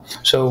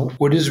So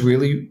wood is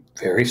really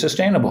very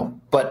sustainable,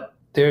 but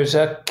there's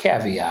a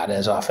caveat,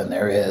 as often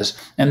there is,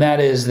 and that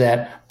is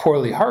that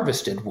poorly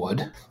harvested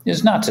wood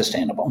is not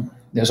sustainable.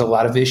 There's a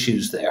lot of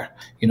issues there.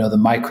 The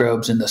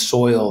microbes in the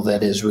soil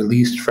that is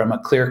released from a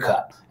clear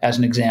cut, as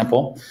an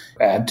example,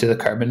 add to the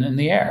carbon in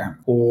the air,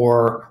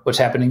 or what's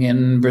happening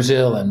in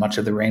Brazil and much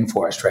of the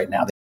rainforest right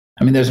now.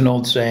 There's an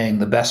old saying,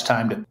 the best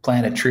time to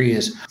plant a tree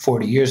is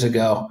 40 years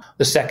ago.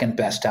 The second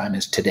best time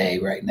is today,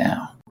 right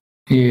now.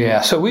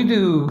 Yeah, so we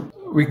do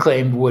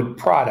reclaimed wood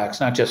products,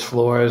 not just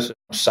floors,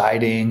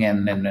 siding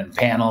and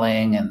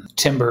paneling and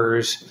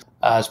timbers,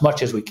 as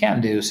much as we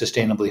can do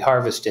sustainably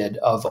harvested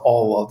of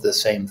all of the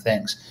same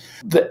things.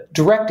 The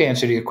direct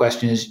answer to your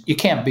question is you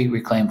can't beat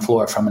reclaimed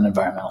floor from an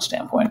environmental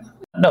standpoint.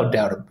 No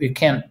doubt. You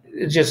can't.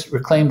 It's just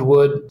reclaimed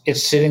wood.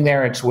 It's sitting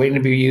there. It's waiting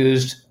to be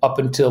used up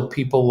until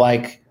people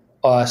like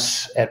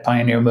us at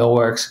Pioneer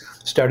Millworks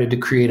started to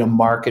create a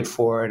market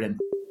for it.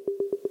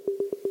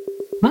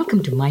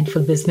 Welcome to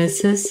Mindful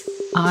Businesses,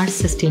 Our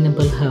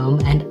Sustainable Home,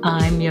 and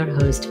I'm your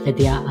host,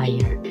 Vidya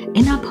Iyer.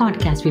 In our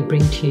podcast, we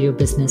bring to you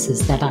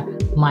businesses that are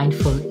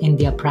mindful in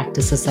their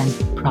practices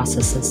and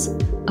processes.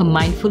 A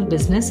mindful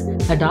business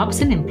adopts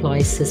and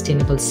employs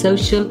sustainable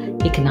social,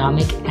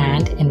 economic,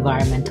 and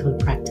environmental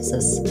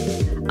practices.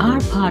 Our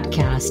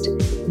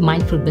podcast,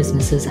 Mindful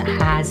Businesses,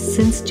 has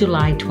since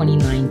July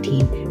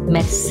 2019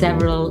 met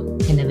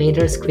several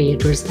innovators,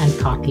 creators, and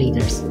thought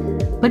leaders.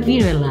 But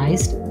we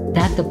realized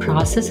that the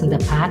process and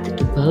the path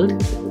to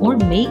build or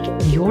make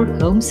your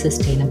home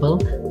sustainable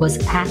was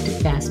at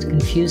best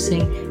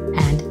confusing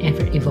and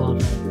ever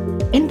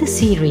evolving. In the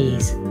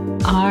series,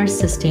 Our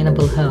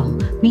Sustainable Home,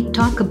 we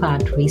talk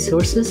about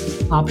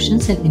resources,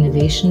 options, and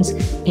innovations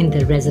in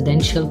the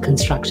residential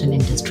construction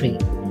industry.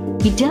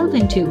 We delve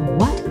into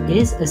what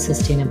is a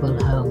sustainable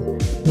home.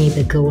 May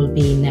the goal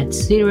be net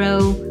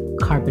zero,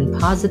 carbon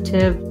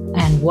positive,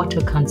 and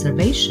water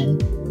conservation,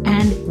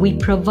 and we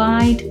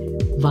provide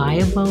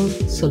viable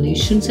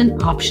solutions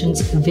and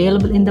options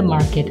available in the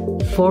market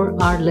for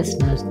our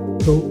listeners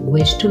who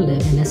wish to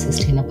live in a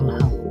sustainable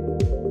home.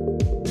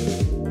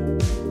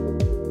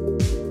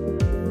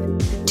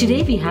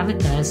 Today we have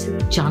with us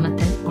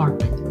Jonathan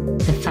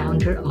Orpen, the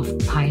founder of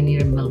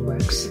Pioneer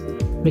Millworks,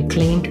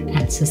 reclaimed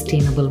and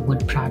sustainable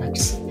wood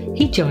products.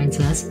 He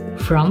joins us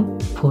from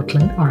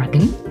Portland,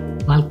 Oregon.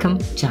 Welcome,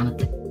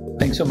 Jonathan.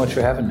 Thanks so much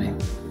for having me.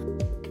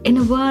 In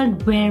a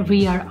world where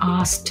we are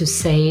asked to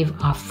save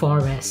our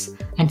forests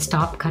and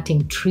stop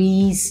cutting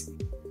trees,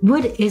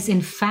 wood is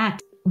in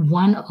fact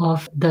one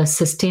of the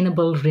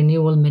sustainable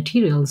renewal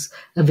materials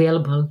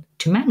available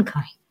to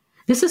mankind.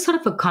 This is sort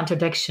of a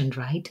contradiction,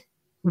 right?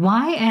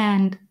 Why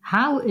and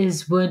how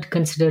is wood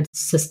considered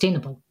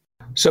sustainable?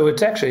 So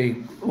it's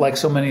actually, like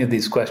so many of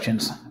these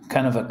questions,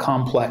 kind of a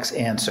complex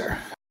answer.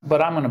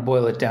 But I'm going to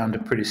boil it down to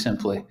pretty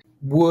simply.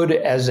 Wood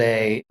as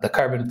the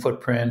carbon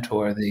footprint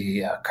or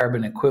the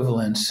carbon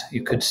equivalence,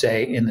 you could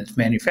say, in its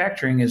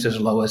manufacturing is as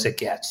low as it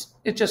gets.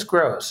 It just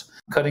grows.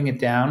 Cutting it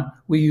down,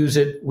 we,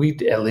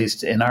 at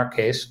least in our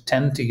case,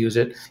 tend to use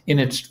it in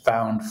its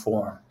found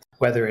form.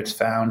 Whether it's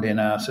found in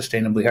a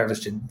sustainably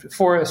harvested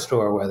forest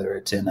or whether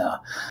it's in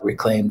a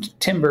reclaimed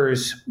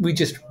timbers, we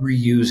just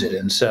reuse it.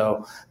 And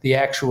so the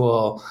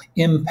actual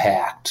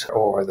impact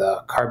or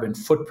the carbon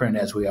footprint,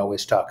 as we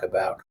always talk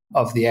about,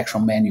 of the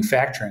actual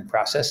manufacturing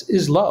process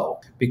is low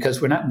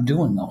because we're not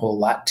doing a whole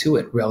lot to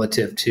it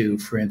relative to,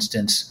 for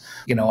instance,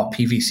 a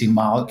PVC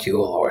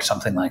molecule or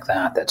something like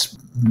that that's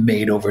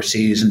made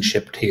overseas and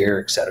shipped here,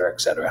 et cetera, et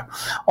cetera.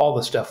 All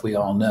the stuff we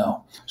all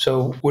know.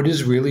 So wood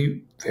is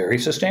really very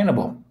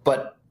sustainable,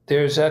 but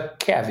there's a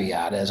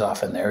caveat, as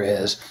often there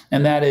is,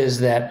 and that is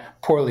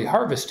that poorly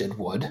harvested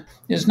wood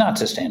is not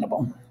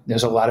sustainable.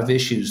 There's a lot of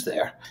issues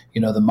there.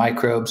 The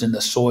microbes in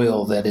the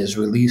soil that is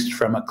released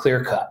from a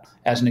clear cut,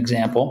 as an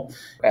example,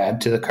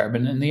 add to the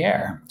carbon in the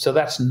air. So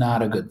that's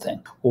not a good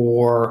thing.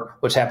 Or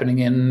what's happening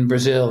in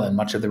Brazil and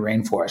much of the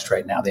rainforest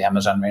right now, the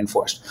Amazon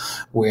rainforest,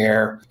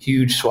 where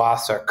huge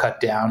swaths are cut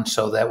down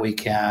so that we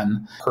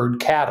can herd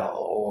cattle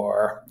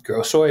or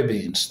grow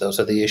soybeans. Those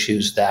are the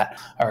issues that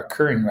are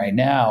occurring right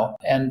now,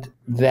 and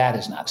that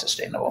is not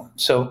sustainable.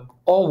 So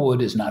all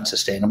wood is not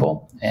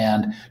sustainable,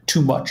 and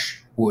too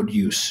much wood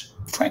use,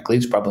 frankly,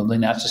 is probably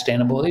not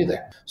sustainable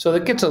either. So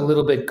it gets a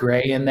little bit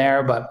gray in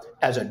there, but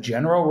as a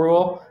general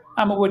rule,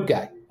 I'm a wood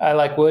guy. I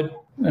like wood,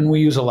 and we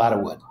use a lot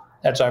of wood.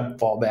 That's our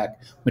fallback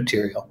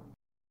material.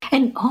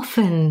 And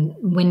often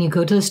when you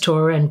go to the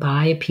store and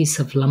buy a piece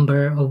of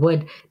lumber or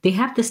wood, they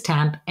have the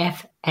stamp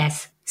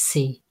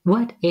FSC.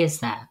 What is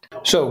that?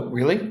 So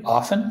really,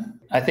 often,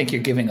 I think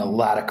you're giving a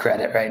lot of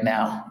credit right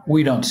now.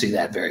 We don't see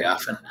that very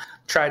often.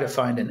 Try to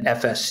find an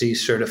FSC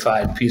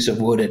certified piece of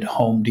wood at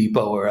Home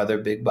Depot or other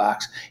big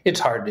box. It's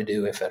hard to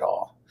do, if at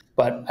all.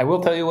 But I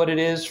will tell you what it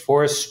is.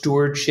 Forest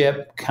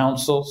Stewardship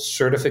Council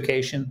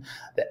certification.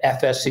 The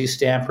FSC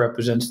stamp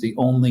represents the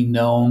only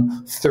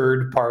known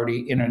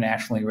third-party,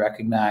 internationally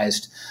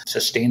recognized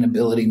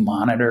sustainability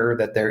monitor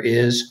that there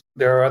is.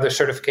 There are other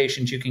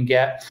certifications you can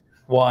get.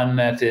 One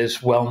that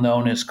is well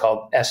known is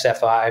called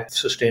SFI,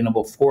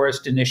 Sustainable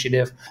Forest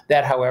Initiative.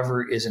 That,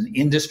 however, is an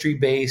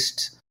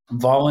industry-based,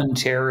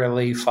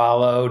 voluntarily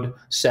followed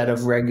set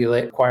of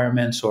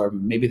requirements, or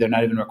maybe they're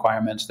not even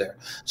requirements, they're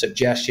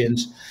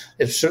suggestions.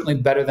 It's certainly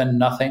better than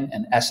nothing,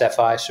 an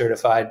SFI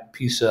certified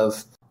piece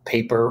of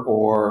paper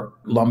or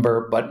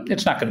lumber, but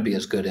it's not going to be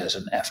as good as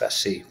an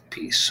FSC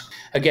piece.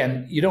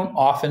 Again, you don't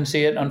often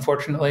see it,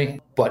 unfortunately,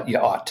 but you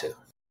ought to.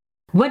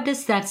 What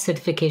does that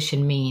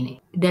certification mean?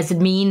 Does it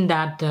mean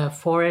that the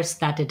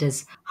forest that it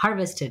is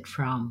harvested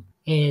from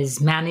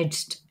is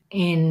managed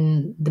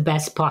in the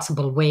best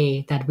possible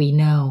way that we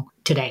know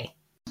today?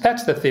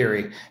 That's the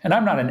theory. And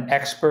I'm not an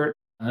expert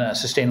in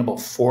sustainable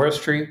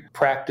forestry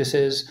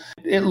practices.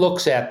 It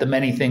looks at the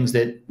many things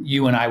that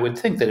you and I would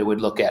think that it would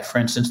look at. For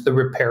instance, the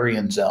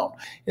riparian zone.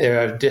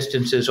 There are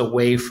distances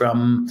away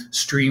from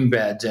stream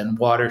beds and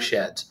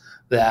watersheds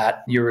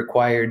that you're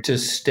required to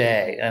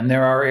stay. And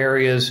there are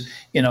areas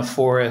in a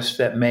forest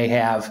that may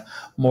have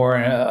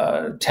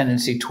more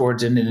tendency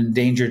towards an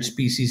endangered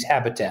species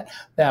habitat.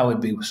 That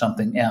would be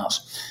something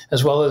else.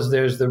 As well as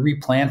there's the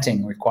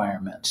replanting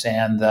requirements.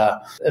 And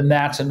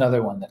that's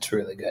another one that's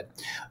really good.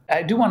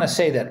 I do want to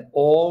say that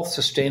all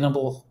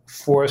sustainable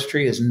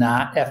forestry is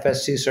not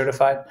FSC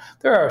certified.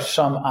 There are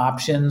some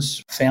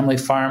options. Family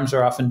farms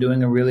are often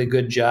doing a really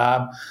good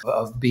job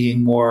of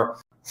being more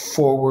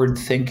forward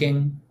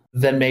thinking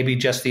than maybe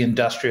just the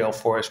industrial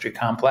forestry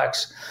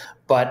complex.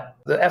 But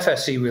the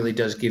FSC really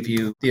does give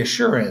you the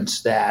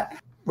assurance that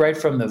right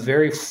from the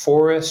very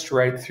forest,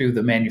 right through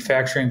the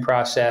manufacturing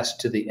process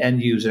to the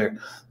end user,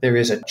 there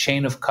is a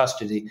chain of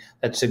custody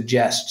that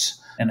suggests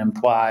and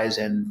implies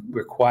and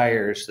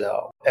requires,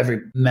 though, every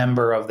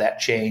member of that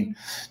chain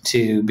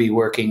to be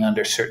working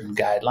under certain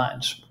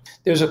guidelines.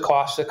 There's a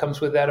cost that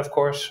comes with that, of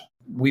course.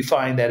 We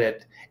find that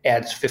it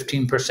adds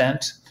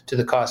 15% to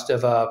the cost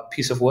of a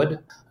piece of wood,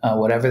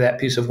 whatever that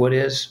piece of wood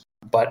is.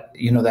 But,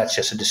 that's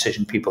just a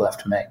decision people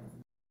have to make.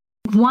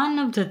 One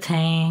of the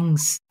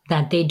things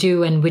that they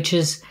do, and which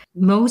is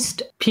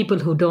most people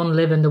who don't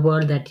live in the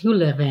world that you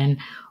live in,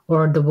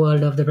 or the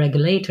world of the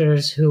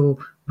regulators who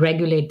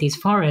regulate these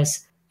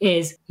forests,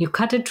 is you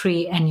cut a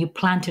tree and you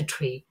plant a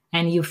tree.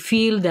 And you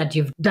feel that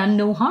you've done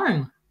no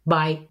harm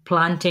by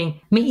planting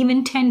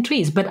even 10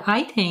 trees. But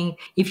I think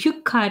if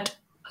you cut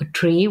a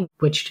tree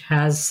which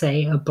has,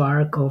 say, a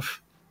bark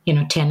of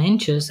 10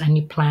 inches and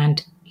you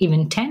plant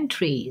even 10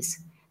 trees,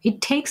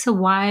 it takes a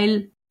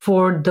while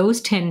for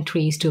those 10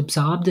 trees to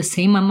absorb the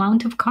same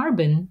amount of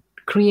carbon,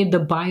 create the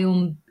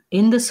biome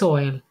in the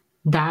soil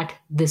that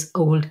this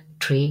old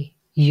tree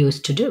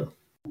used to do.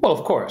 Well,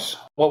 of course.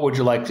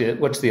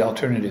 What's the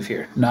alternative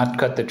here? Not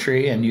cut the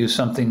tree and use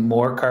something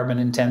more carbon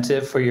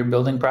intensive for your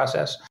building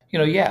process?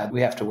 We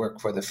have to work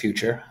for the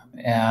future.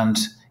 And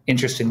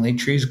interestingly,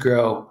 trees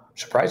grow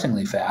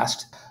surprisingly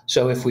fast.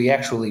 So if we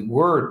actually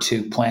were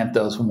to plant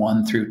those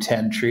 1 through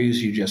 10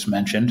 trees you just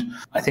mentioned,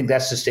 I think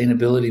that's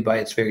sustainability by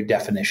its very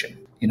definition.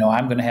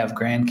 I'm going to have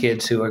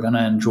grandkids who are going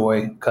to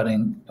enjoy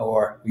cutting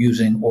or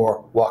using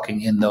or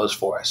walking in those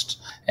forests.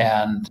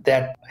 And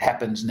that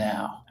happens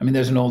now.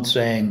 There's an old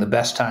saying, the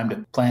best time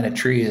to plant a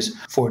tree is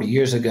 40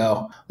 years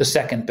ago. The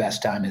second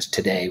best time is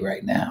today,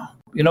 right now.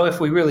 If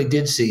we really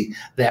did see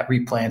that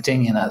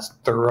replanting in a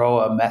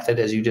thorough method,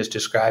 as you just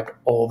described,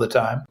 all the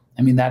time,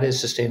 that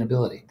is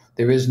sustainability.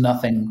 There is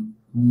nothing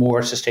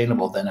more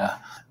sustainable than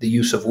the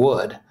use of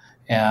wood.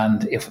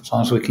 And as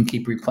long as we can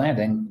keep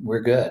replanting,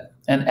 we're good.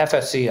 And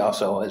FSC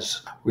also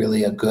is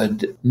really a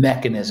good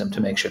mechanism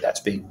to make sure that's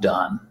being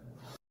done.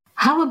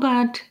 How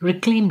about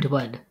reclaimed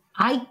wood?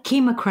 I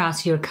came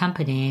across your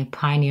company,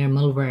 Pioneer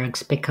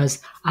Millworks,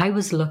 because I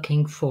was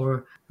looking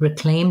for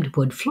reclaimed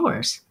wood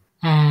floors.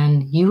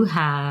 And you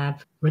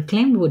have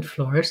reclaimed wood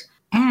floors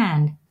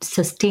and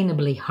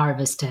sustainably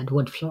harvested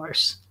wood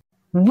floors.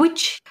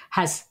 Which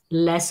has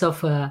less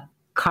of a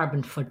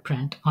carbon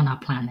footprint on our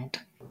planet?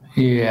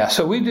 Yeah,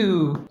 so we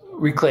do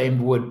reclaimed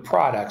wood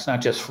products,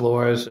 not just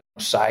floors,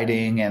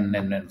 siding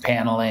and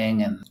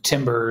paneling and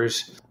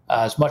timbers,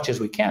 as much as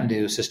we can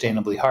do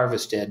sustainably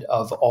harvested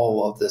of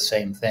all of the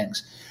same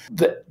things.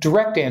 The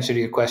direct answer to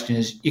your question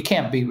is you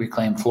can't beat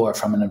reclaimed floor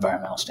from an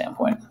environmental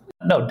standpoint.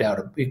 No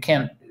doubt. You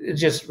can't. It's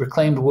just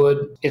reclaimed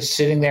wood. It's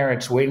sitting there.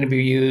 It's waiting to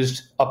be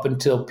used up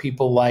until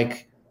people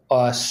like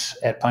us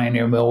at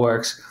Pioneer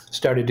Millworks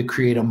started to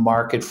create a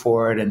market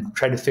for it and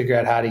try to figure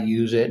out how to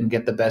use it and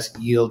get the best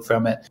yield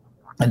from it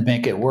and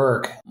make it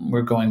work.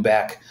 We're going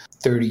back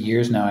 30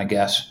 years now, I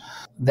guess.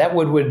 That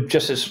wood would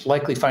just as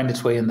likely find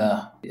its way in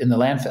the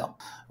landfill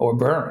or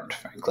burned,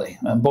 frankly,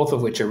 both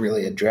of which are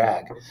really a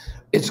drag.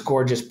 It's a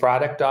gorgeous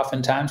product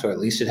oftentimes, or at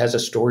least it has a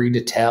story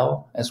to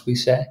tell, as we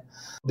say.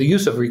 The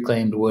use of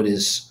reclaimed wood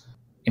is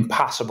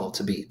impossible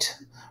to beat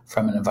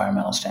from an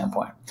environmental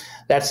standpoint.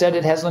 That said,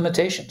 it has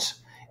limitations.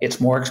 It's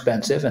more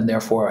expensive and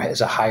therefore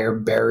has a higher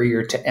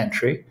barrier to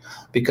entry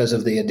because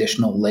of the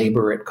additional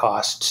labor it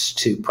costs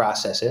to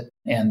process it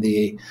and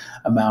the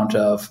amount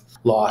of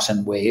loss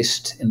and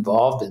waste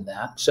involved in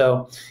that.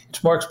 So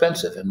it's more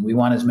expensive, and we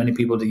want as many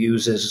people to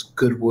use as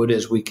good wood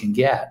as we can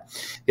get.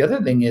 The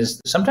other thing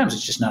is sometimes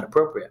it's just not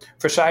appropriate.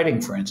 For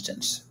siding, for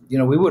instance,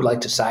 we would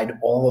like to side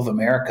all of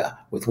America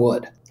with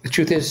wood. The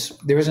truth is,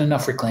 there isn't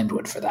enough reclaimed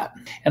wood for that.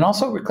 And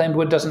also, reclaimed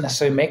wood doesn't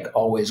necessarily make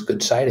always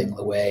good siding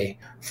the way,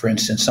 for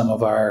instance, some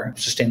of our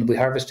sustainably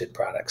harvested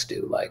products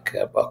do, like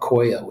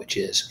Accoya, which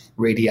is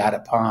radiata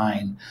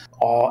pine,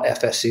 all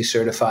FSC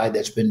certified,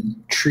 that's been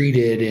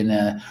treated in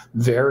a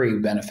very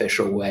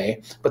beneficial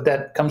way, but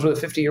that comes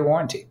with a 50-year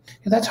warranty.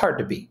 And that's hard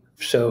to beat.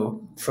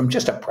 So from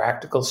just a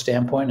practical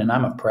standpoint, and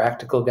I'm a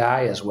practical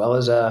guy as well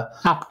as a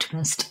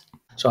optimist.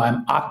 So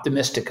I'm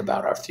optimistic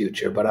about our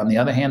future, but on the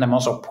other hand, I'm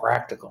also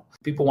practical.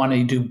 People want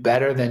to do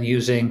better than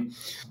using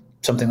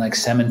something like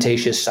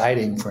cementatious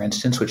siding, for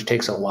instance, which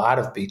takes a lot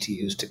of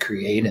BTUs to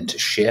create and to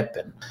ship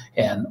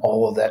and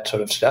all of that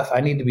sort of stuff. I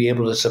need to be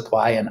able to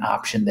supply an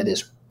option that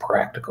is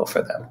practical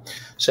for them.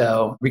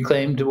 So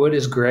reclaimed wood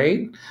is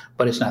great,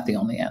 but it's not the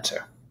only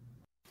answer.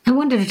 I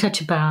wanted to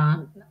touch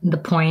about the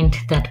point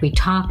that we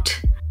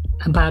talked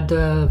about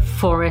the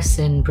forests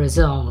in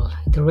Brazil,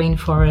 the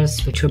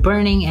rainforests which were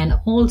burning and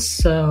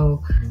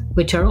also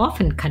which are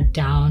often cut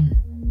down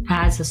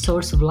as a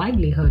source of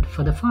livelihood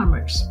for the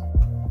farmers.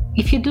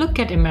 If you look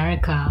at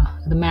America,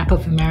 the map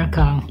of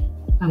America,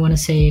 I want to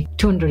say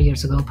 200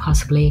 years ago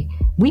possibly,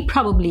 we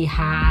probably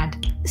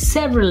had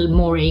several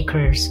more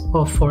acres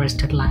of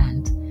forested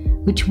land,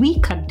 which we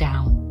cut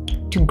down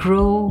to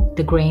grow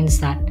the grains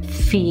that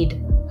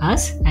feed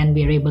us and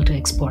we are able to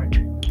export.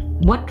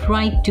 What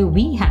right do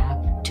we have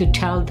to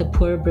tell the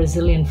poor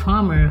Brazilian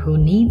farmer who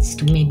needs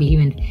to maybe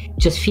even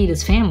just feed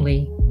his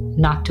family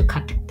not to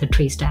cut the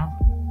trees down?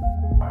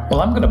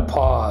 Well, I'm going to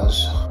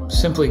pause,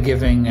 simply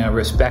giving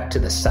respect to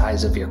the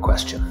size of your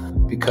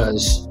question,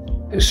 because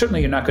certainly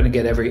you're not going to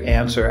get every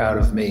answer out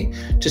of me.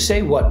 To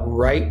say what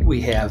right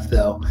we have,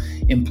 though,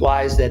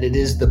 implies that it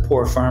is the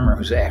poor farmer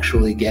who's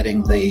actually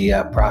getting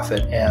the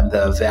profit and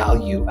the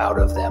value out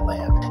of that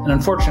land. And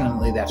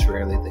unfortunately, that's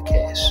rarely the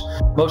case.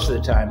 Most of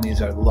the time,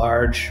 these are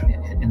large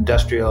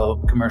industrial,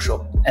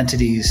 commercial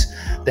entities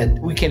that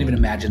we can't even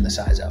imagine the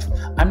size of.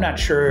 I'm not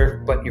sure,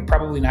 but you're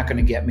probably not going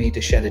to get me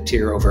to shed a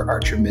tear over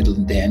Archer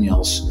Midland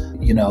Daniels,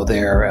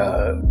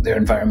 their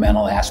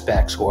environmental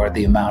aspects or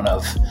the amount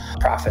of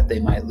profit they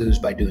might lose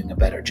by doing a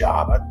better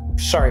job. I'm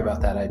sorry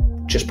about that.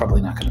 I'm just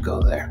probably not going to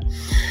go there.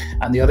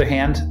 On the other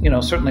hand,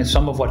 certainly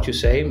some of what you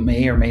say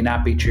may or may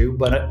not be true,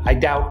 but I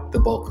doubt the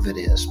bulk of it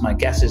is. My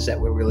guess is that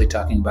we're really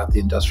talking about the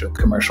industrial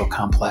commercial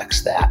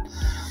complex that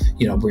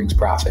brings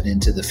profit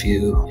into the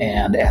few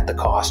and at the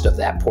cost of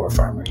that poor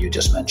farmer you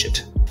just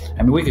mentioned.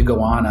 I mean, we could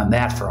go on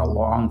that for a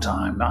long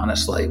time,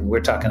 honestly.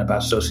 We're talking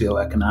about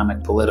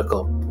socioeconomic,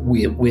 political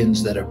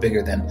wins that are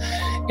bigger than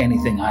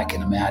anything I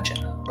can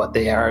imagine, but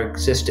they are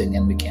existing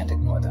and we can't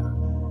ignore them.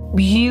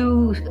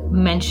 You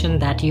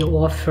mentioned that you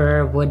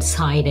offer wood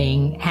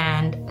siding,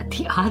 and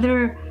the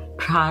other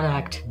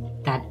product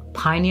that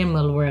Pioneer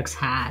Millworks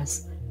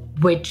has,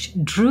 which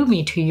drew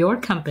me to your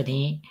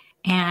company,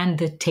 and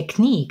the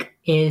technique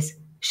is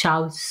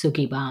Shao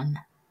Sugiban.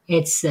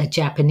 It's a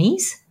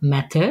Japanese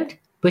method,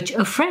 which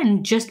a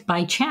friend just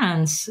by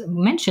chance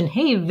mentioned,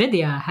 hey,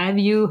 Vidya, have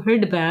you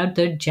heard about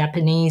the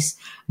Japanese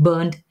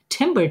burned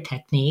timber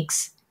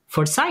techniques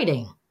for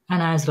siding?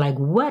 And I was like,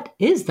 what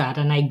is that?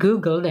 And I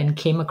Googled and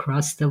came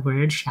across the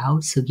word Shao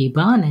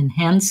Sugiban, and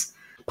hence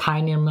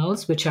Pioneer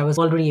Mills, which I was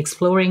already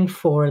exploring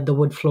for the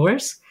wood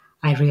floors.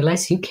 I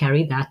realized you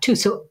carry that too.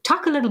 So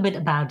talk a little bit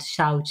about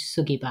Shao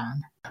Sugiban.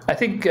 I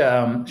think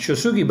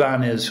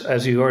Shosugiban is,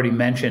 as you already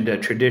mentioned, a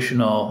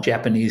traditional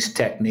Japanese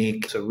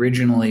technique. It's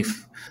originally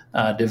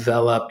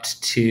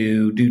developed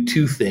to do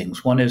two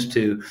things. One is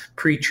to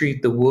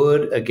pre-treat the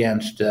wood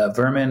against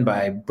vermin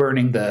by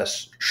burning the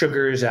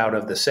sugars out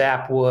of the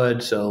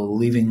sapwood, so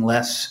leaving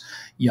less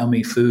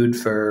yummy food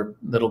for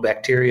little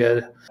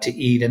bacteria to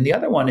eat. And the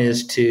other one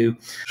is to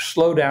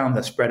slow down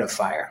the spread of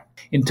fire.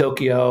 In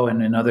Tokyo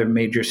and in other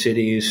major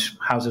cities,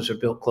 houses are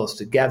built close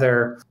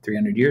together.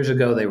 300 years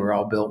ago, they were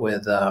all built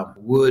with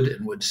wood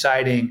and wood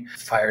siding.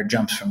 Fire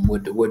jumps from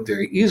wood to wood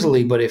very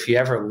easily, but if you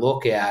ever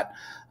look at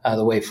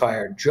the way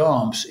fire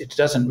jumps, it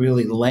doesn't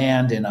really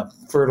land in a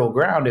fertile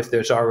ground if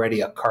there's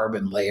already a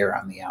carbon layer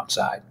on the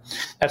outside.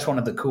 That's one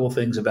of the cool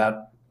things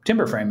about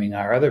timber framing,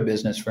 our other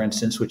business, for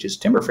instance, which is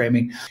timber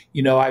framing.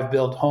 I've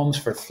built homes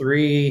for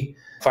 3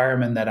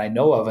 firemen that I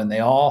know of, and they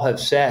all have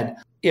said,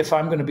 if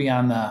I'm going to be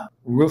on the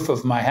roof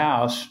of my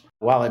house,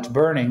 while it's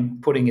burning,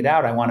 putting it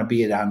out, I want to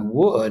be it on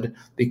wood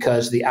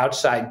because the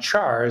outside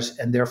chars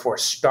and therefore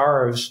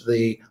starves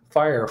the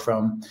fire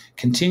from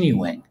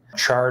continuing.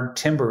 Charred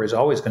timber is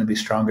always going to be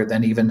stronger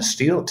than even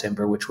steel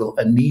timber, which will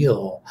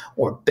anneal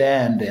or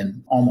bend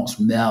and almost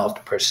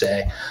melt, per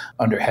se,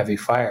 under heavy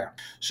fire.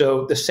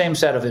 So the same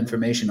set of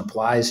information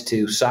applies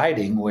to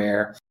siding,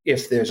 where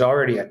if there's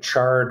already a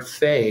charred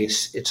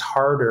face, it's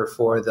harder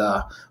for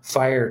the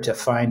fire to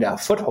find a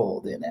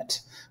foothold in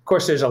it. Of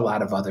course, there's a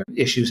lot of other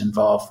issues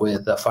involved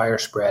with the fire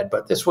spread,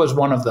 but this was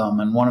one of them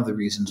and one of the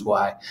reasons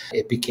why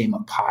it became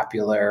a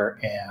popular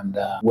and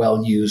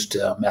well-used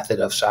method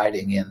of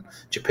siding in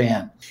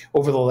Japan.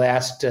 Over the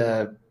last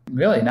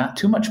really not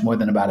too much more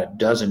than about a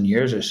dozen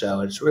years or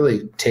so, it's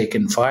really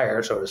taken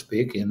fire, so to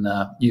speak, in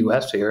the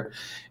U.S. here,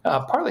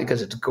 partly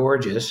because it's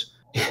gorgeous.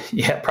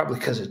 Yeah, probably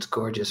because it's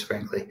gorgeous,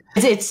 frankly.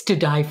 It's to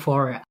die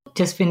for.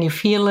 Just when you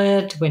feel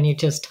it, when you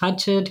just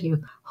touch it,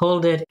 you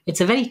hold it.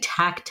 It's a very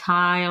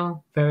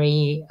tactile,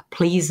 very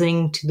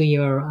pleasing to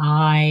your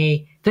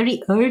eye,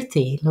 very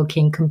earthy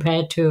looking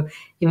compared to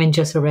even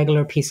just a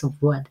regular piece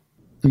of wood.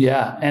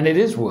 Yeah, and it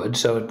is wood,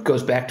 so it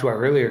goes back to our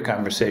earlier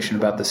conversation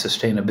about the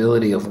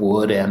sustainability of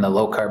wood and the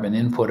low carbon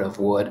input of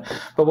wood.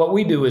 But what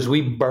we do is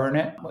we burn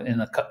it in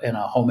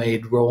a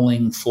homemade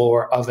rolling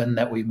floor oven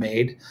that we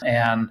made,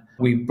 and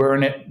we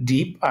burn it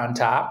deep on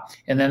top.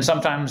 And then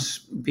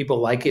sometimes people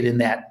like it in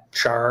that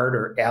charred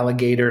or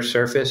alligator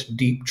surface,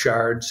 deep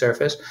charred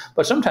surface.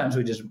 But sometimes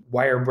we just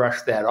wire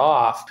brush that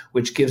off,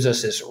 which gives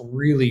us this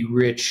really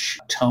rich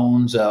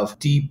tones of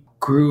deep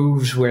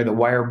grooves where the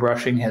wire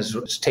brushing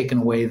has taken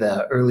away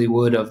the early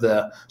wood of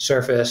the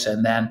surface,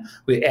 and then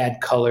we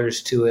add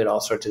colors to it, all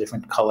sorts of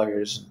different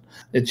colors.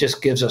 It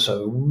just gives us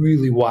a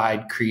really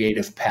wide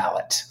creative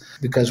palette.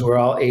 Because we're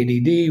all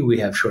ADD, we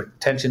have short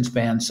attention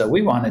spans, so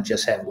we want to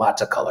just have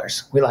lots of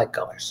colors. We like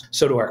colors.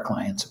 So do our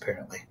clients,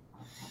 apparently.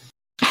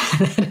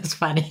 That is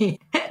funny.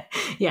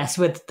 Yes,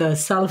 with the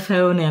cell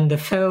phone and the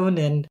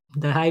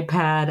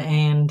iPad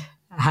and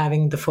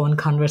having the phone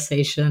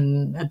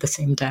conversation at the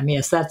same time.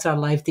 Yes, that's our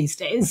life these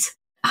days.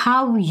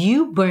 How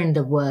you burn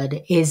the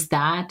wood, is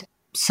that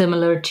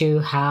similar to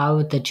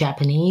how the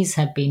Japanese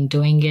have been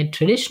doing it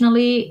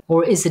traditionally,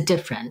 or is it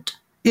different?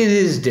 It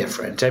is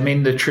different. I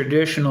mean, the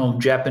traditional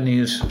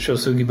Japanese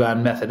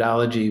shosugiban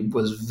methodology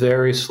was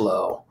very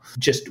slow.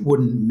 Just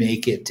wouldn't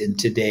make it in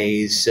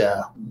today's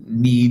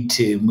need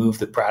to move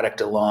the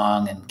product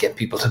along and get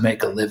people to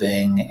make a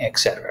living, et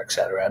cetera,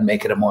 and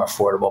make it a more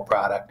affordable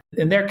product.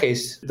 In their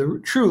case,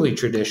 the truly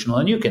traditional,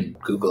 and you can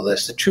Google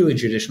this, the truly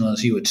traditional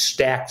is you would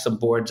stack some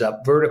boards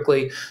up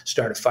vertically,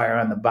 start a fire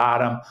on the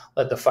bottom,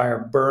 let the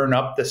fire burn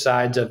up the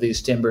sides of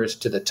these timbers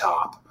to the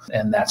top.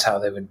 And that's how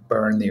they would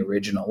burn the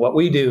original. What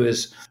we do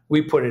is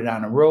we put it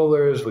on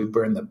rollers, we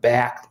burn the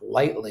back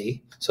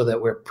lightly so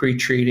that we're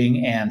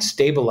pre-treating and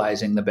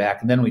stabilizing the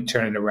back, and then we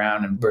turn it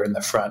around and burn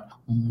the front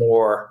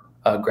more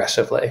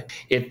aggressively.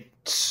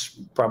 It's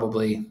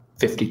probably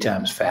 50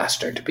 times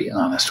faster, to be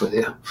honest with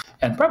you,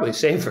 and probably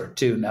safer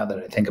too, now that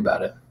I think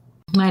about it.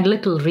 My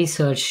little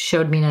research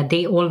showed me that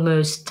they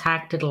almost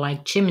stacked it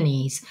like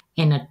chimneys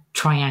in a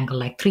triangle,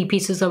 like 3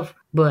 pieces of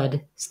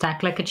wood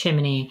stacked like a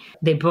chimney.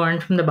 They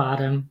burned from the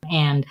bottom,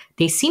 and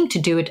they seem to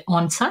do it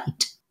on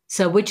site.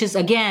 So, which is,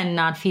 again,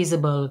 not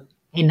feasible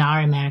in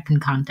our American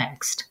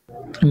context.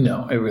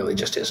 No, it really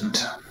just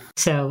isn't.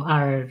 So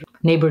our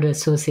neighborhood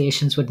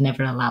associations would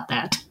never allow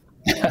that.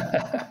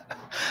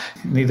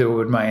 Neither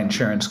would my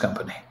insurance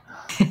company.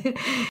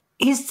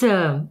 Is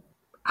the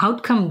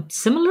outcome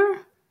similar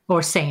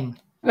or same?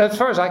 As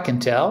far as I can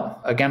tell,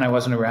 again, I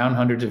wasn't around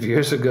hundreds of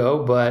years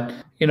ago, but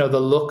the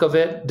look of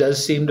it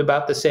does seem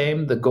about the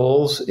same. The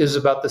goals is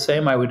about the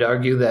same. I would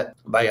argue that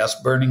by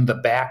us burning the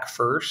back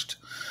first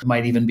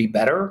might even be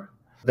better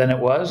than it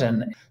was.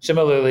 And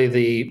similarly,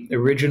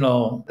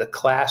 the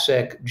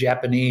classic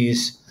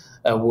Japanese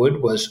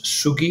wood was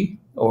sugi,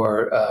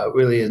 or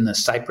really in the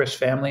cypress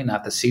family,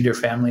 not the cedar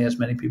family as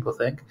many people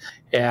think.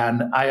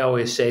 And I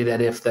always say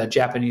that if the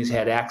Japanese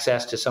had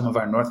access to some of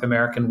our North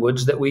American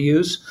woods that we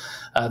use,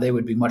 they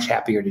would be much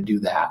happier to do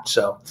that.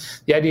 So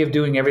the idea of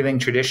doing everything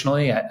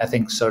traditionally, I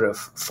think, sort of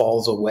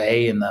falls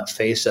away in the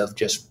face of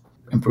just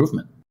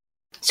improvement.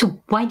 So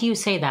why do you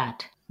say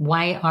that?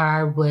 Why are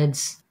our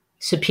woods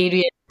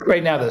superior?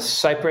 Right now, the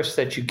cypress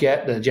that you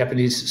get, the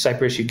Japanese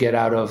cypress you get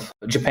out of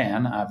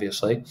Japan,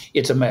 obviously,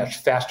 it's a much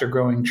faster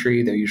growing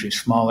tree. They're usually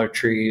smaller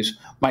trees.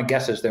 My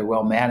guess is they're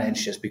well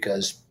managed just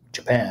because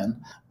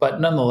Japan. But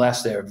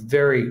nonetheless, they're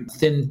very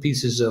thin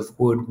pieces of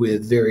wood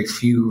with very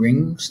few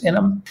rings in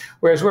them.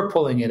 Whereas we're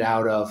pulling it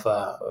out of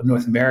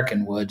North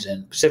American woods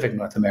and Pacific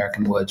North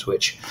American woods,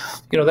 which,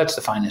 that's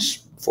the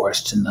finest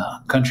forests in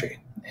the country.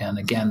 And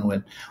again,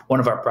 when one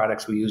of our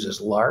products we use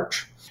is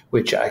larch,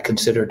 which I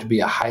consider to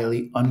be a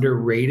highly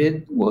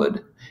underrated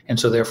wood, and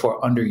so therefore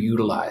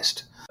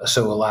underutilized.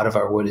 So a lot of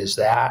our wood is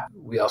that.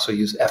 We also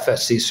use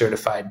FSC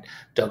certified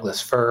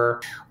Douglas fir,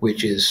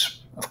 which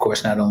is of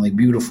course, not only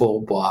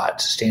beautiful,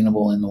 but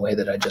sustainable in the way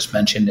that I just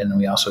mentioned. And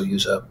we also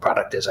use a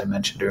product, as I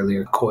mentioned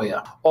earlier,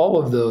 Koya.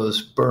 All of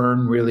those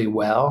burn really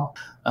well.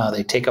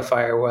 They take a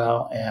fire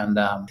well, and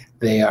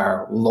they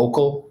are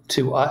local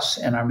to us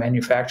in our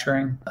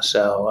manufacturing.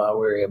 So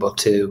we're able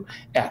to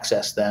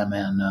access them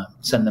and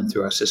send them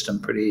through our system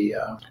pretty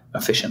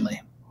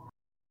efficiently.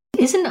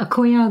 Isn't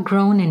Akoya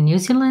grown in New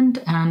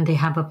Zealand, and they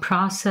have a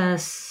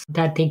process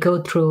that they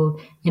go through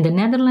in the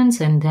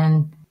Netherlands and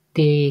then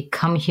they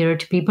come here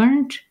to be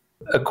burned?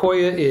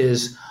 Akoya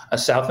is a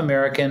South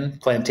American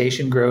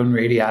plantation-grown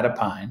radiata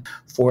pine,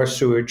 forest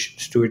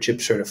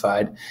stewardship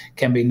certified.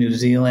 Can be New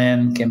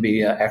Zealand, can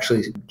be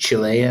actually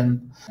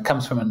Chilean. It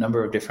comes from a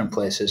number of different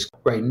places.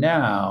 Right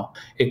now,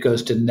 it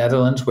goes to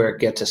Netherlands where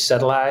it gets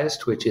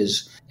acetylized, which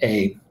is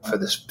for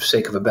the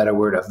sake of a better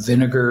word, a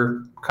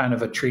vinegar kind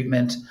of a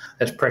treatment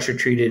that's pressure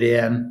treated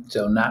in.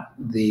 So not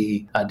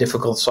the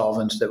difficult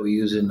solvents that we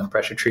use in the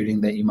pressure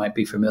treating that you might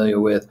be familiar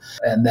with.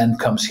 And then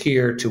comes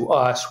here to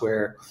us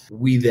where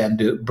we then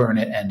burn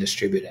it and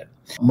distribute it.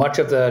 Much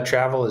of the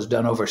travel is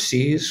done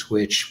overseas,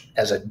 which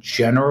as a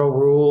general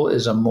rule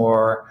is a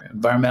more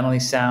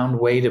environmentally sound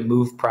way to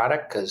move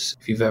product, because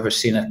if you've ever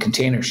seen a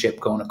container ship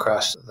going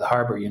across the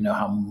harbor, you know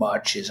how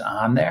much is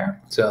on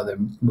there. So they're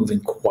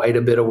moving quite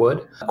a bit of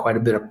wood, quite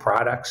a bit of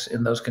products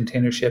in those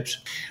container ships.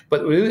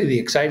 But really the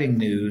exciting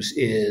news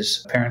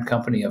is the parent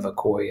company of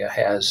Akoya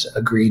has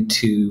agreed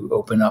to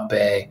open up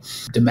a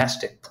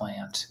domestic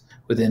plant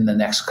within the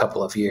next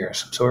couple of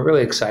years. So we're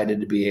really excited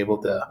to be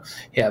able to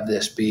have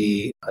this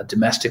be a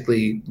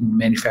domestically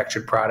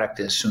manufactured product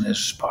as soon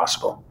as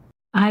possible.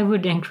 I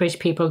would encourage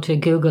people to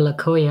Google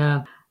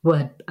Akoya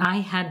wood. I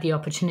had the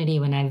opportunity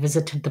when I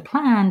visited the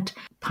plant,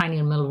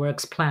 Pioneer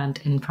Millworks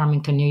plant in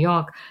Farmington, New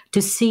York,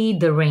 to see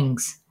the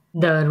rings.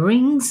 The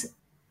rings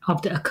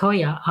of the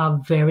Akoya are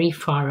very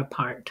far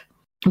apart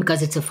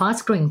because it's a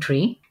fast-growing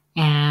tree,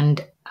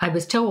 and I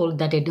was told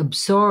that it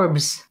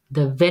absorbs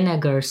the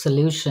vinegar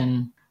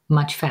solution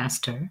much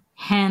faster.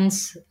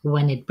 Hence,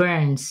 when it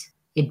burns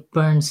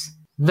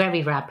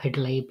very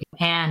rapidly,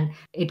 and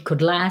it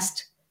could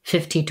last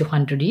 50 to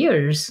 100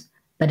 years,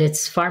 but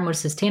it's far more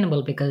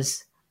sustainable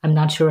because I'm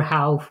not sure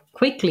how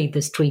quickly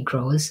this tree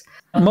grows.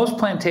 Most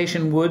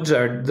plantation woods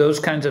those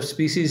kinds of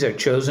species are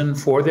chosen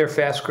for their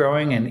fast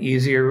growing and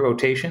easier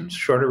rotations,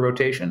 shorter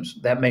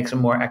rotations. That makes them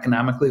more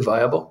economically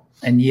viable.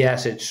 And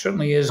yes, it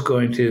certainly is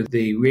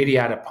the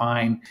radiata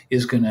pine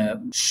is going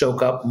to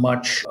soak up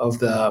much of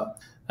the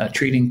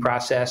treating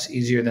process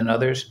easier than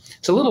others.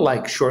 It's a little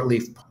like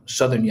shortleaf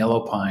southern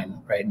yellow pine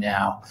right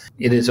now.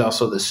 It is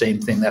also the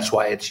same thing. That's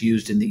why it's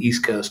used in the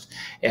East Coast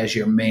as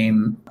your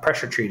main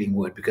pressure treating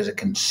wood, because it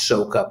can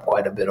soak up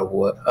quite a bit of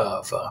wood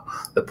of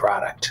the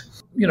product.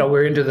 You know,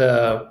 we're into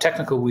the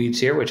technical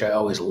weeds here, which I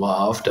always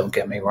love, don't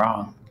get me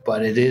wrong.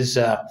 But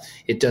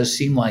it does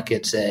seem like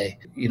it's a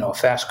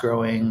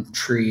fast-growing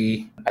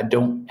tree. I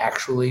don't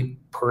actually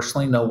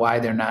personally know why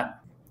they're not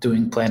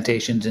doing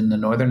plantations in the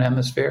Northern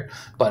Hemisphere,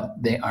 but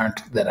they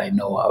aren't that I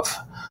know of.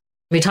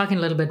 We're talking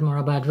a little bit more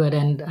about wood,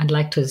 and I'd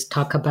like to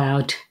talk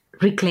about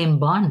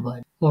reclaimed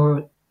barnwood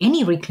or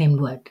any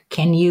reclaimed wood.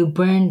 Can you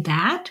burn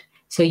that?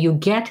 So you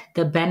get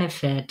the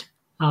benefit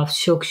of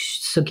Shok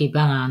Suki,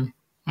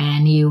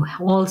 and you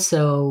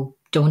also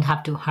don't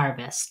have to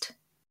harvest.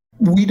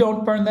 We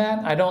don't burn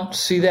that. I don't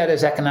see that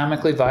as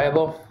economically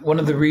viable. One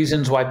of the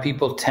reasons why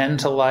people tend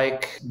to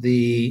like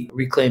the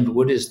reclaimed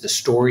wood is the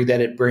story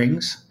that it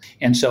brings.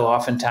 And so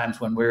oftentimes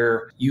when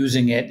we're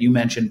using it, you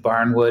mentioned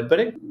barnwood,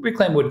 but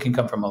reclaimed wood can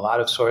come from a lot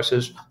of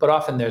sources, but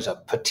often there's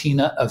a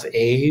patina of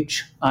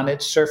age on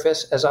its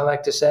surface, as I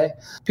like to say.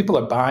 People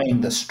are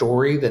buying the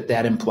story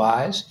that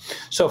implies.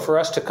 So for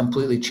us to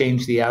completely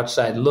change the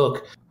outside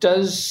look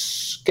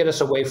does get us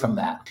away from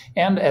that.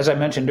 And as I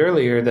mentioned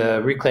earlier,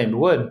 the reclaimed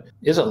wood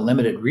is a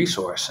limited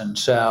resource. And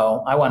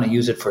so I want to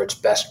use it for its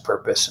best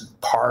purpose. And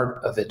part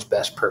of its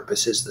best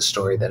purpose is the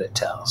story that it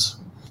tells.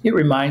 It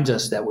reminds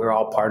us that we're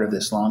all part of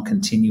this long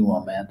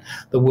continuum, and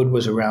the wood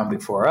was around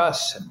before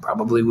us and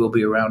probably will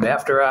be around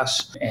after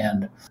us.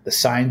 And the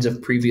signs of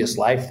previous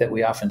life that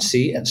we often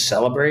see and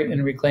celebrate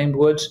in reclaimed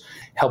woods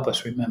help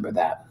us remember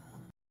that.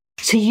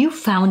 So you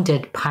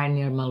founded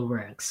Pioneer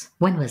Millworks.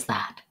 When was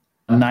that?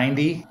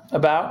 90,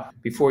 about,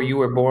 before you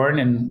were born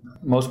and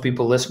most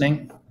people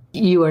listening.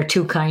 You are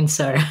too kind,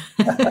 sir.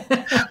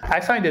 I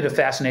find it a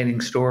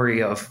fascinating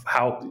story of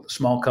how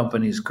small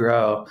companies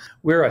grow.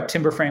 We're a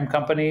timber frame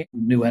company.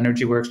 New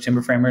Energy Works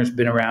Timber Framer has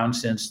been around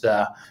since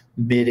the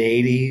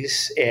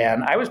mid-'80s.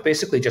 And I was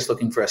basically just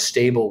looking for a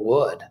stable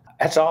wood.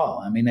 That's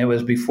all. I mean, it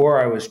was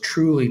before I was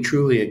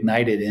truly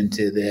ignited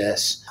into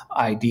this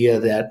idea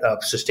of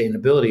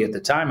sustainability. At the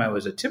time, I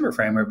was a timber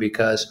framer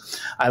because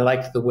I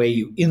liked the way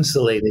you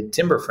insulated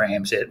timber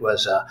frames. It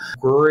was a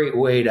great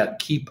way to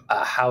keep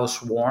a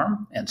house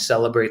warm and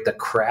celebrate the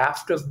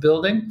craft of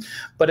building.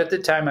 But at the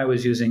time, I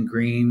was using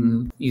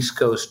green East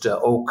Coast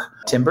oak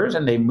timbers,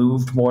 and they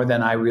moved more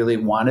than I really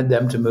wanted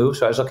them to move.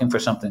 So I was looking for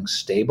something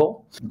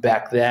stable.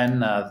 Back then,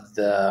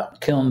 the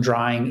kiln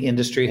drying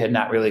industry had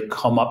not really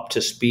come up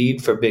to speed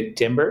need for big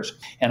timbers.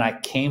 And I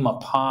came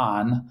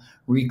upon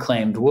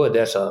reclaimed wood.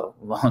 That's a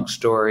long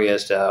story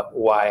as to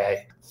why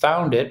I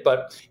found it,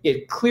 but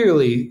it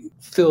clearly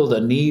filled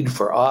a need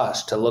for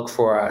us to look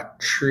for a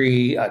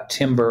tree, a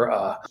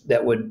timber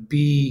that would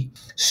be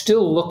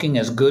still looking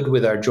as good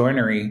with our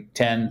joinery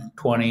 10,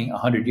 20,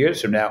 100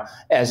 years from now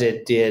as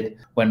it did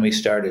when we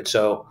started.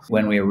 So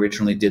when we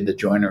originally did the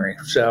joinery.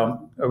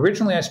 So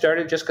originally I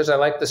started just because I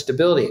liked the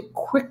stability.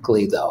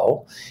 Quickly,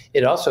 though,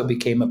 it also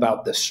became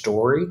about the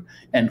story.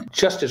 And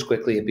just as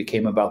quickly, it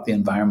became about the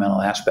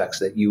environmental aspects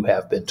that you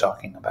have been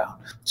talking about.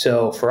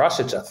 So for us,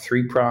 it's a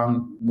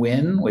three-pronged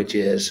win, which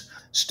is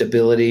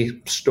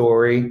stability,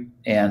 story,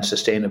 and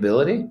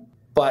sustainability.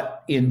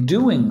 But in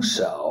doing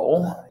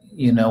so,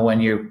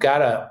 when you've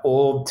got an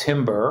old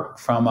timber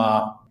from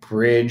a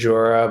bridge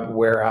or a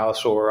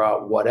warehouse or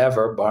a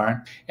whatever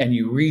barn, and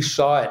you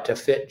resaw it to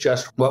fit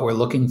just what we're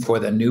looking for,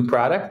 the new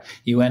product,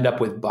 you end up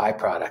with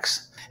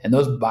byproducts. And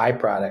those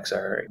byproducts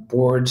are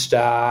board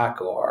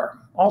stock or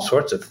all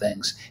sorts of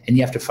things. And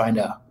you have to find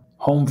a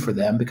home for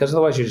them because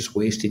otherwise you're just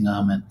wasting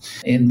them. And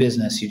in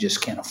business, you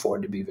just can't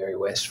afford to be very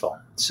wasteful.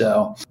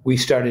 So we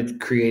started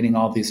creating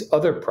all these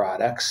other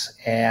products.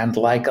 And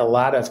like a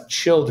lot of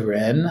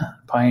children,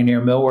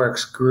 Pioneer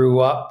Millworks grew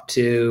up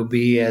to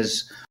be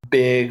as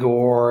big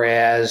or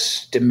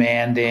as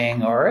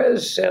demanding or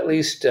as at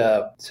least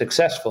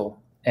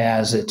successful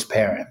as its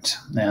parent.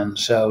 And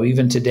so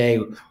even today,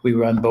 we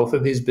run both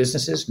of these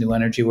businesses, New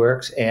Energy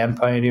Works and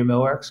Pioneer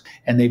Millworks,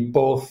 and they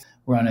both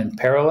run in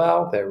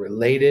parallel. They're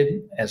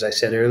related. As I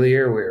said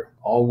earlier, we're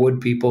all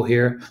wood people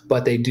here,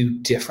 but they do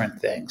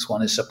different things.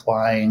 One is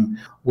supplying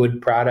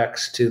wood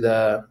products to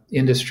the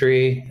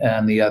industry,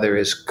 and the other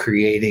is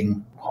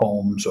creating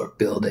homes or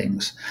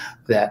buildings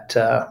that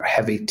are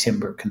heavy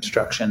timber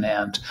construction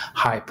and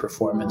high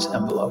performance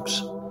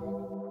envelopes.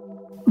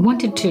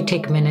 Wanted to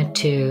take a minute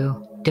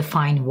to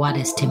define what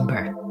is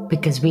timber,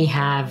 because we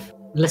have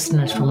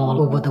listeners from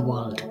all over the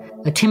world.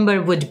 A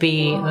timber would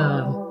be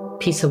a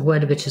piece of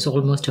wood which is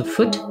almost a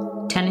foot,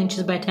 10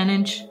 inches by 10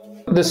 inch.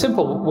 The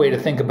simple way to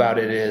think about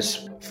it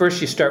is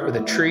first you start with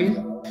a tree.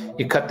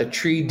 You cut the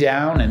tree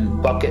down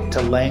and bucket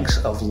to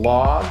lengths of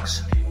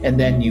logs, and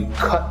then you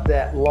cut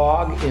that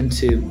log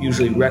into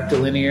usually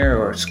rectilinear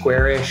or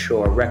squarish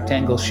or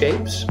rectangle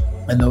shapes,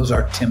 and those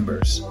are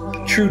timbers.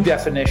 True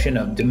definition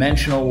of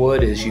dimensional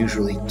wood is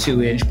usually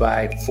 2 inch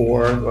by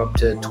 4 up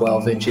to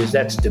 12 inches.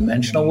 That's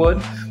dimensional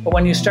wood. But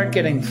when you start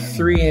getting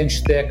 3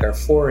 inch thick or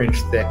 4 inch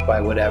thick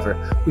by whatever,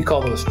 we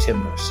call those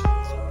timbers.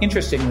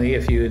 Interestingly,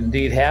 if you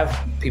indeed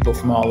have people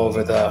from all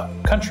over the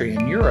country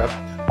in Europe,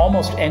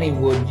 almost any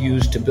wood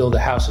used to build a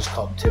house is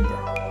called timber.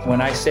 When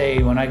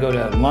I go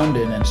to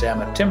London and say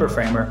I'm a timber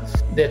framer,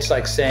 it's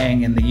like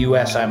saying in the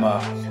US I'm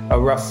a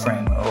rough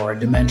framer or a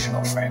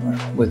dimensional framer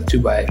with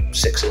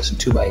 2x6s and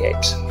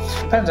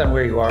 2x8s. Depends on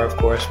where you are, of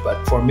course,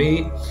 but for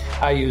me,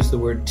 I use the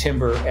word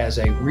timber as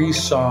a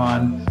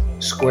resawn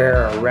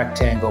square or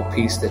rectangle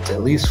piece that's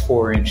at least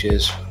 4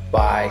 inches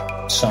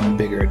by some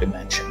bigger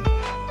dimension.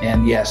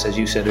 And yes, as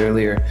you said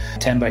earlier,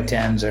 10 by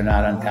 10s are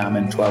not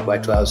uncommon, 12 by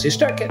 12s. You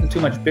start getting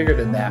too much bigger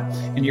than that,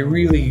 and you're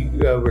really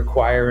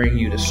requiring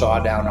you to saw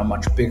down a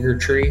much bigger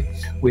tree,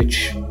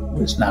 which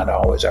is not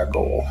always our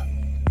goal.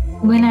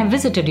 When I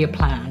visited your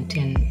plant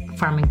in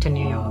Farmington,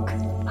 New York,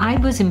 I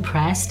was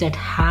impressed at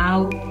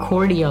how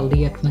cordial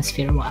the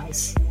atmosphere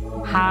was,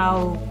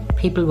 how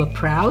people were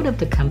proud of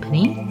the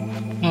company,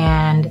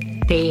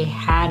 and they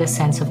had a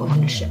sense of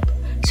ownership.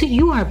 So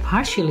you are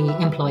partially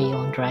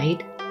employee-owned,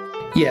 right?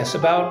 Yes,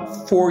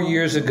 about 4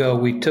 years ago,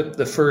 we took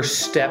the first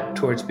step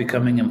towards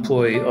becoming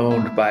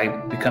employee-owned by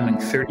becoming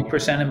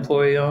 30%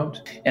 employee-owned.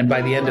 And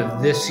by the end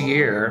of this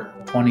year,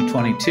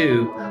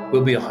 2022,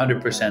 we'll be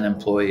 100%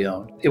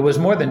 employee-owned. It was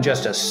more than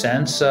just a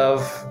sense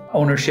of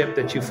ownership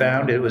that you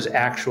found, it was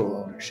actual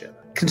ownership.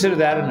 Consider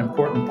that an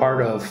important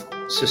part of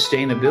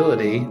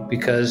sustainability,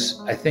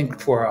 because I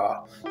think for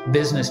a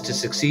business to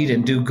succeed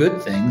and do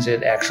good things,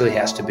 it actually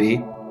has to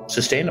be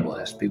sustainable.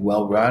 It has to be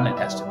well run. It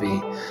has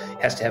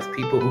to have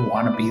people who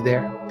want to be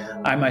there.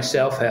 I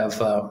myself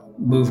have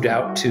moved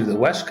out to the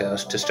West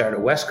Coast to start a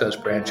West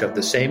Coast branch of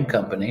the same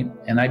company,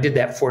 and I did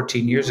that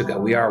 14 years ago.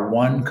 We are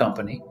one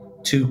company,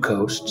 2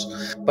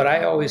 coasts, but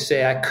I always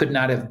say I could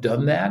not have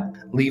done that,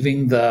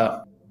 leaving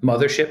the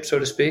mothership, so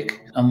to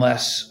speak,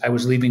 unless I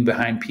was leaving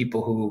behind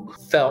people who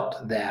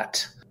felt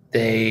that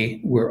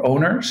they were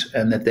owners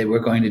and that they were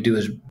going to do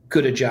as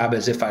good a job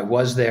as if I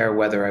was there,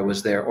 whether I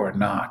was there or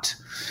not.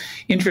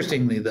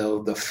 Interestingly,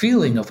 though, the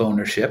feeling of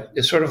ownership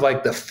is sort of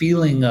like the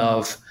feeling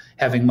of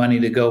having money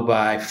to go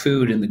buy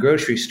food in the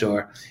grocery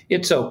store.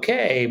 It's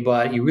okay,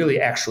 but you really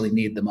actually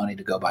need the money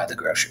to go buy the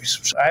groceries.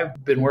 So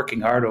I've been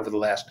working hard over the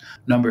last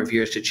number of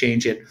years to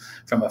change it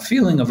from a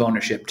feeling of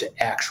ownership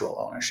to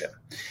actual ownership.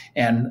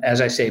 And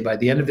as I say, by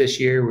the end of this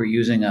year, we're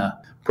using a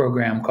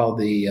program called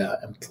the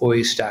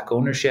Employee Stock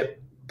Ownership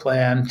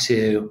Plan,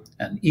 to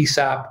an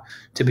ESOP,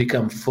 to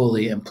become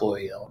fully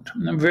employee-owned.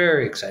 And I'm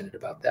very excited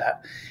about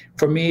that.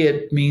 For me,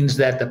 it means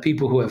that the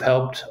people who have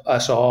helped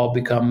us all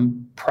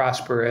become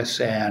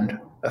prosperous and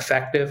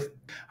effective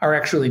are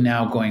actually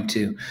now going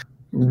to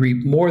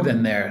reap more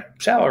than their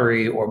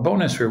salary or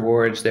bonus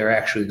rewards. They're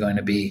actually going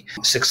to be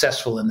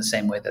successful in the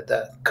same way that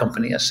the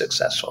company is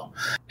successful.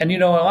 And,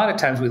 a lot of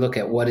times we look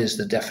at what is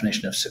the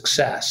definition of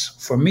success.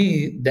 For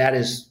me, that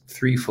is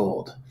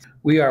threefold.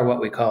 We are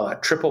what we call a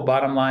triple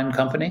bottom line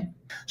company.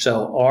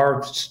 So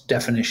our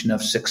definition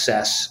of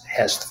success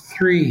has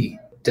three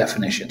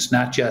definitions,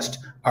 not just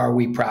are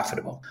we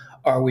profitable?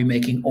 Are we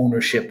making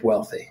ownership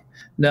wealthy?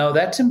 No,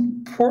 that's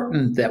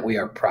important that we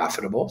are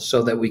profitable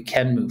so that we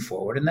can move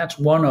forward. And that's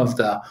one of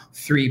the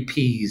three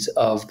P's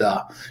of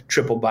the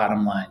triple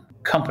bottom line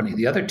company.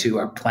 The other two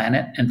are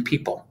planet and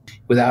people.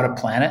 Without a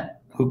planet,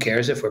 who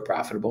cares if we're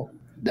profitable?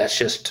 That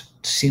just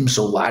seems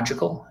so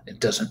logical. It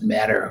doesn't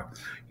matter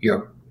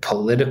your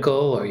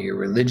political or your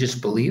religious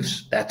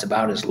beliefs. That's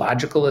about as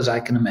logical as I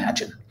can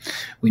imagine.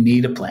 We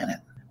need a planet.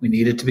 We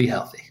need it to be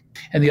healthy.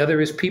 And the other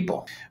is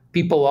people.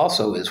 People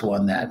also is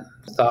one that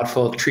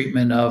thoughtful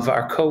treatment of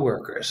our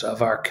coworkers,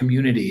 of our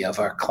community, of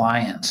our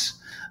clients,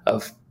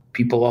 of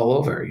people all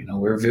over.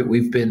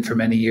 We've been for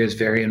many years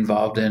very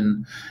involved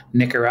in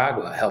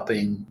Nicaragua,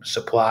 helping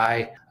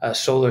supply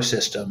solar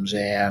systems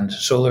and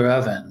solar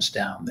ovens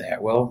down there.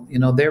 Well,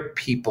 they're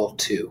people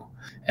too.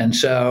 And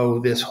so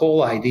this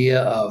whole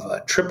idea of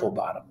a triple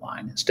bottom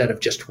line instead of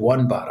just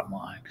one bottom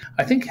line,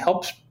 I think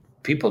helps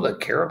people to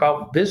care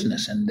about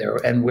business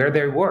and where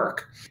they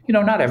work.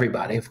 Not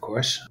everybody, of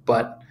course,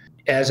 but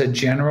as a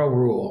general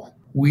rule,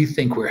 we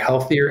think we're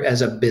healthier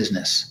as a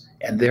business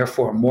and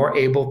therefore more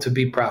able to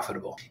be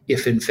profitable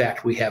if, in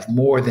fact, we have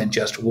more than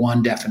just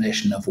one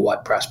definition of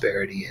what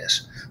prosperity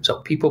is.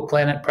 So people,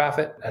 planet,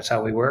 profit, that's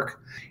how we work.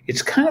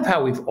 It's kind of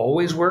how we've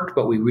always worked,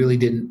 but we really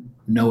didn't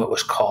know it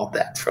was called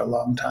that for a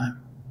long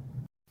time.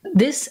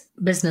 This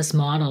business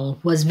model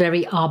was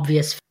very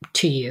obvious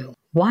to you.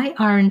 Why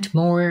aren't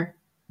more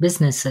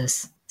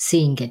businesses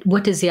seeing it?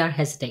 What is your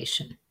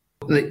hesitation?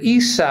 The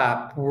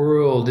ESOP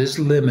world is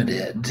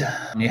limited.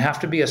 You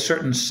have to be a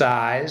certain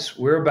size.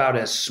 We're about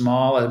as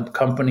small a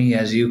company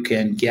as you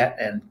can get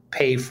and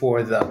pay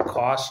for the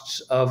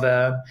costs of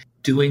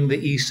doing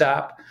the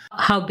ESOP.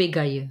 How big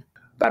are you?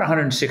 About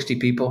 160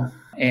 people.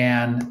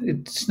 And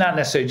it's not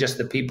necessarily just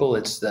the people,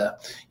 it's the,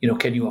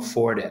 can you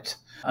afford it?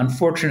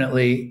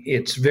 Unfortunately,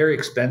 it's very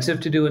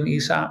expensive to do an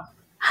ESOP.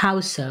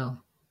 How so?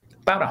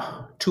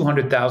 About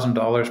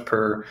 $200,000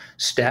 per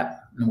step.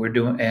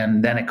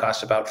 And then it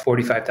costs about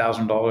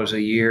 $45,000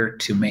 a year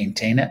to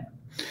maintain it.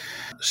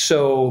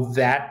 So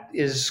that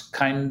is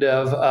kind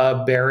of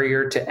a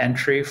barrier to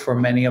entry for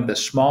many of the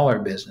smaller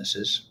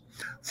businesses.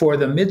 For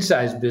the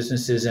mid-sized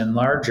businesses and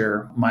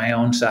larger, my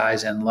own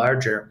size and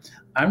larger,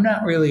 I'm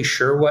not really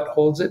sure what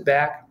holds it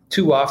back.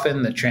 Too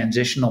often, the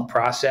transitional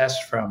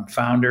process from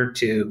founder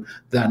to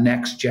the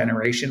next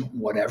generation,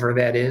 whatever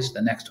that is,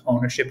 the next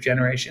ownership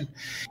generation,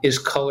 is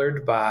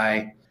colored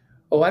by,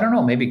 I don't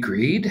know, maybe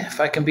greed,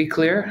 if I can be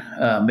clear,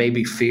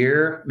 maybe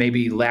fear,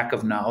 maybe lack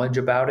of knowledge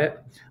about it.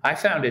 I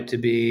found it to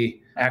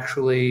be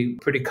actually a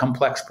pretty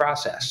complex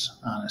process,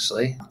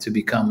 honestly, to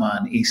become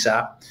an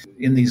ESOP.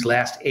 In these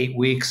last 8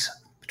 weeks,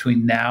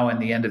 between now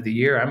and the end of the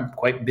year, I'm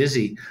quite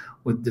busy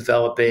with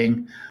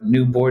developing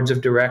new boards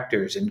of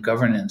directors and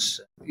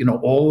governance,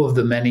 all of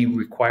the many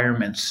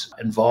requirements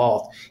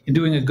involved in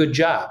doing a good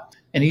job.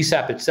 And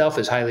ESOP itself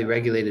is highly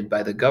regulated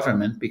by the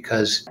government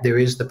because there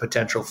is the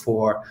potential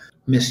for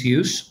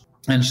misuse.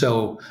 And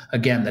so,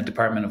 again, the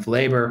Department of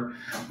Labor,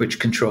 which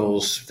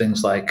controls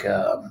things like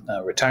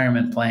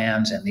retirement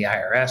plans, and the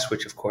IRS,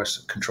 which, of course,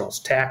 controls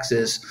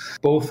taxes,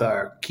 both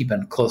are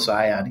keeping a close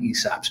eye on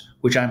ESOPs,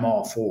 which I'm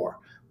all for.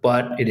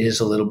 But it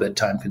is a little bit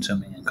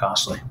time-consuming and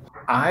costly.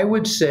 I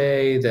would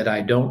say that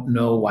I don't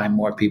know why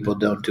more people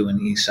don't do an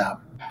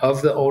ESOP.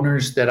 Of the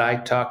owners that I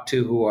talk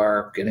to who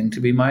are getting to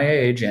be my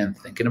age and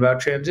thinking about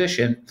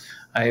transition,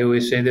 I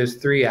always say there's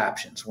three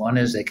options. One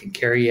is they can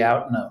carry you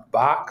out in a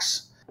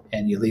box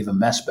and you leave a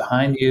mess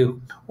behind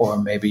you,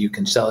 or maybe you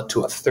can sell it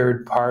to a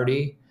third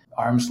party,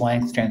 arm's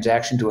length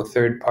transaction to a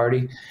third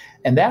party.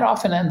 And that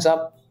often ends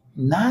up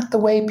not the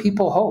way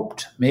people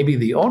hoped. Maybe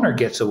the owner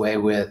gets away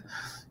with,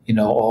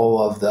 all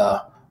of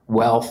the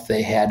wealth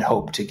they had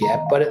hoped to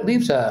get, but it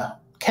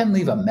can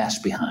leave a mess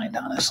behind,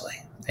 honestly.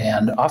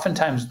 And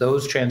oftentimes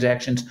those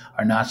transactions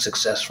are not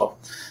successful.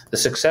 The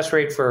success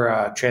rate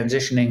for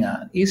transitioning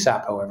an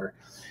ESOP, however,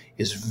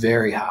 is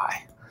very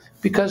high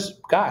because,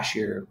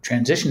 you're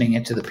transitioning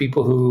it to the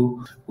people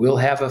who will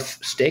have a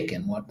stake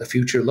in what the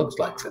future looks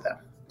like for them.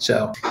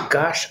 So,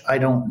 I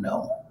don't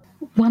know.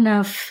 One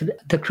of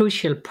the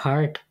crucial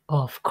part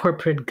of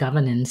corporate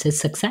governance is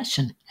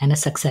succession and a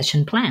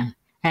succession plan.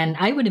 And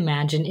I would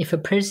imagine if a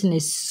person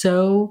is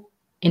so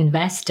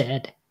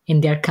invested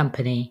in their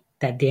company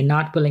that they're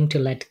not willing to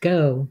let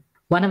go,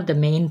 one of the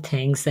main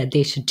things that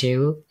they should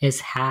do is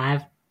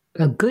have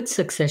a good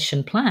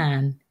succession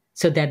plan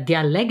so that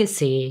their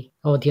legacy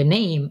or their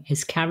name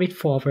is carried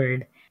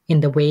forward in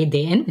the way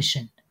they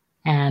envision.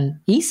 And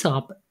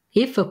ESOP,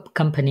 if a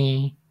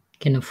company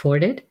can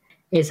afford it,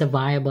 is a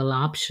viable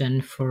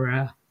option for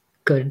a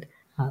good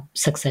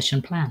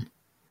succession plan.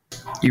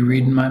 You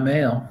reading my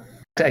mail?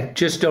 I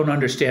just don't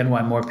understand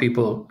why more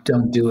people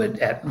don't do it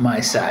at my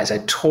size. I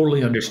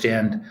totally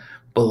understand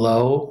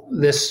below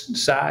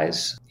this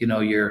size,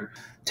 your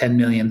 $10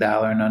 million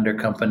and under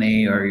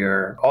company,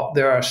 or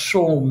there are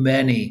so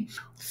many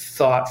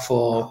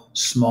thoughtful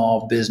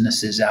small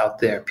businesses out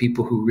there,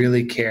 people who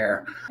really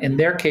care. In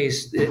their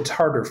case, it's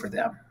harder for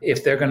them.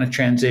 If they're going to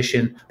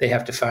transition, they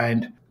have to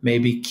find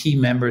maybe key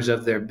members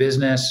of their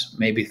business,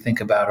 maybe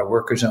think about a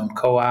workers' owned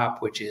co-op,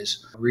 which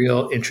is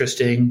real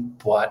interesting,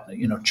 but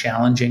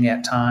challenging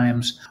at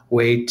times,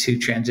 way to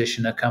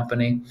transition a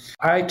company.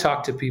 I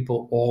talk to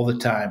people all the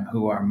time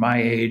who are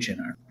my age and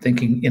are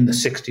thinking in the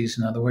 60s,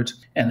 in other words,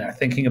 and are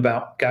thinking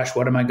about, gosh,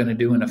 what am I going to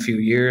do in a few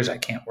years? I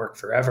can't work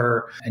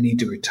forever. I need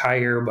to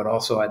retire, but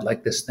also I'd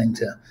like this thing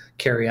to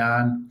carry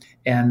on.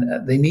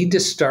 And they need to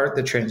start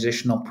the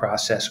transitional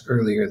process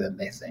earlier than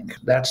they think.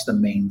 That's the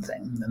main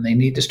thing. And they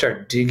need to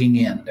start digging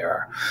in. There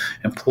are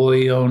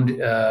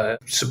employee-owned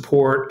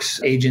support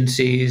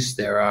agencies.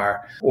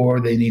 Or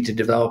they need to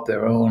develop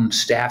their own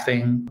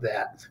staffing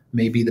that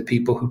may be the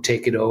people who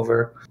take it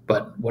over.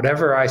 But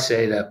whatever I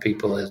say to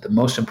people is the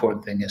most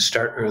important thing is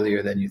start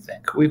earlier than you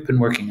think. We've been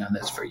working on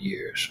this for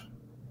years.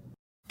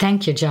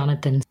 Thank you,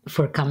 Jonathan,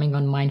 for coming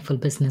on Mindful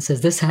Businesses.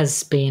 This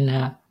has been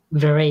a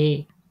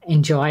very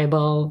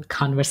enjoyable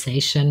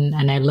conversation,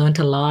 and I learned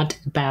a lot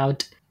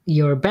about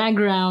your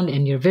background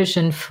and your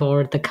vision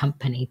for the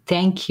company.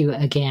 Thank you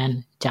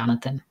again,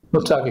 Jonathan.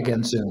 We'll talk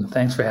again soon.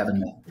 Thanks for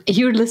having me.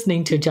 You're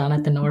listening to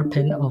Jonathan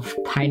Orpin of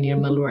Pioneer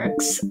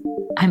Millworks.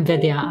 I'm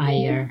Vidya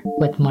Iyer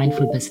with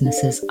Mindful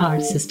Businesses, Our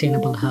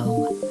Sustainable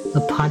Home, a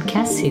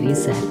podcast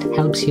series that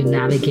helps you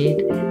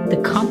navigate the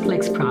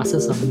complex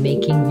process of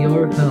making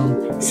your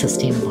home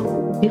sustainable.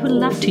 We would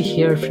love to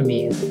hear from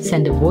you.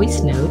 Send a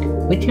voice note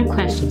with your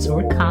questions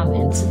or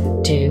comments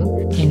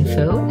to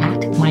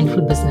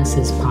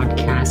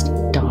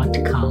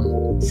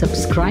info@mindfulbusinessespodcast.com.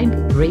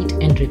 Subscribe, rate,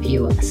 and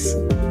review us.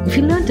 If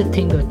you learned a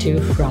thing or two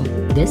from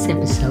this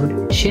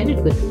episode, share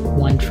it with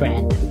one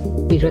friend.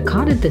 We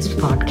recorded this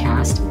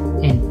podcast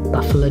in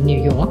Buffalo, New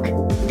York.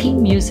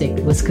 Theme music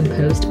was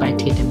composed by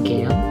Tatum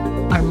Gale.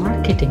 Our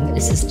marketing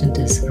assistant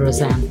is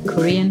Roseanne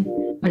Kurian.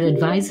 Our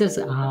advisors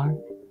are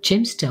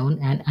Jim Stone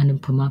and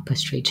Anupama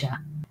Pastrija.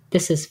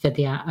 This is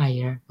Vidya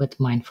Iyer with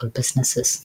Mindful Businesses.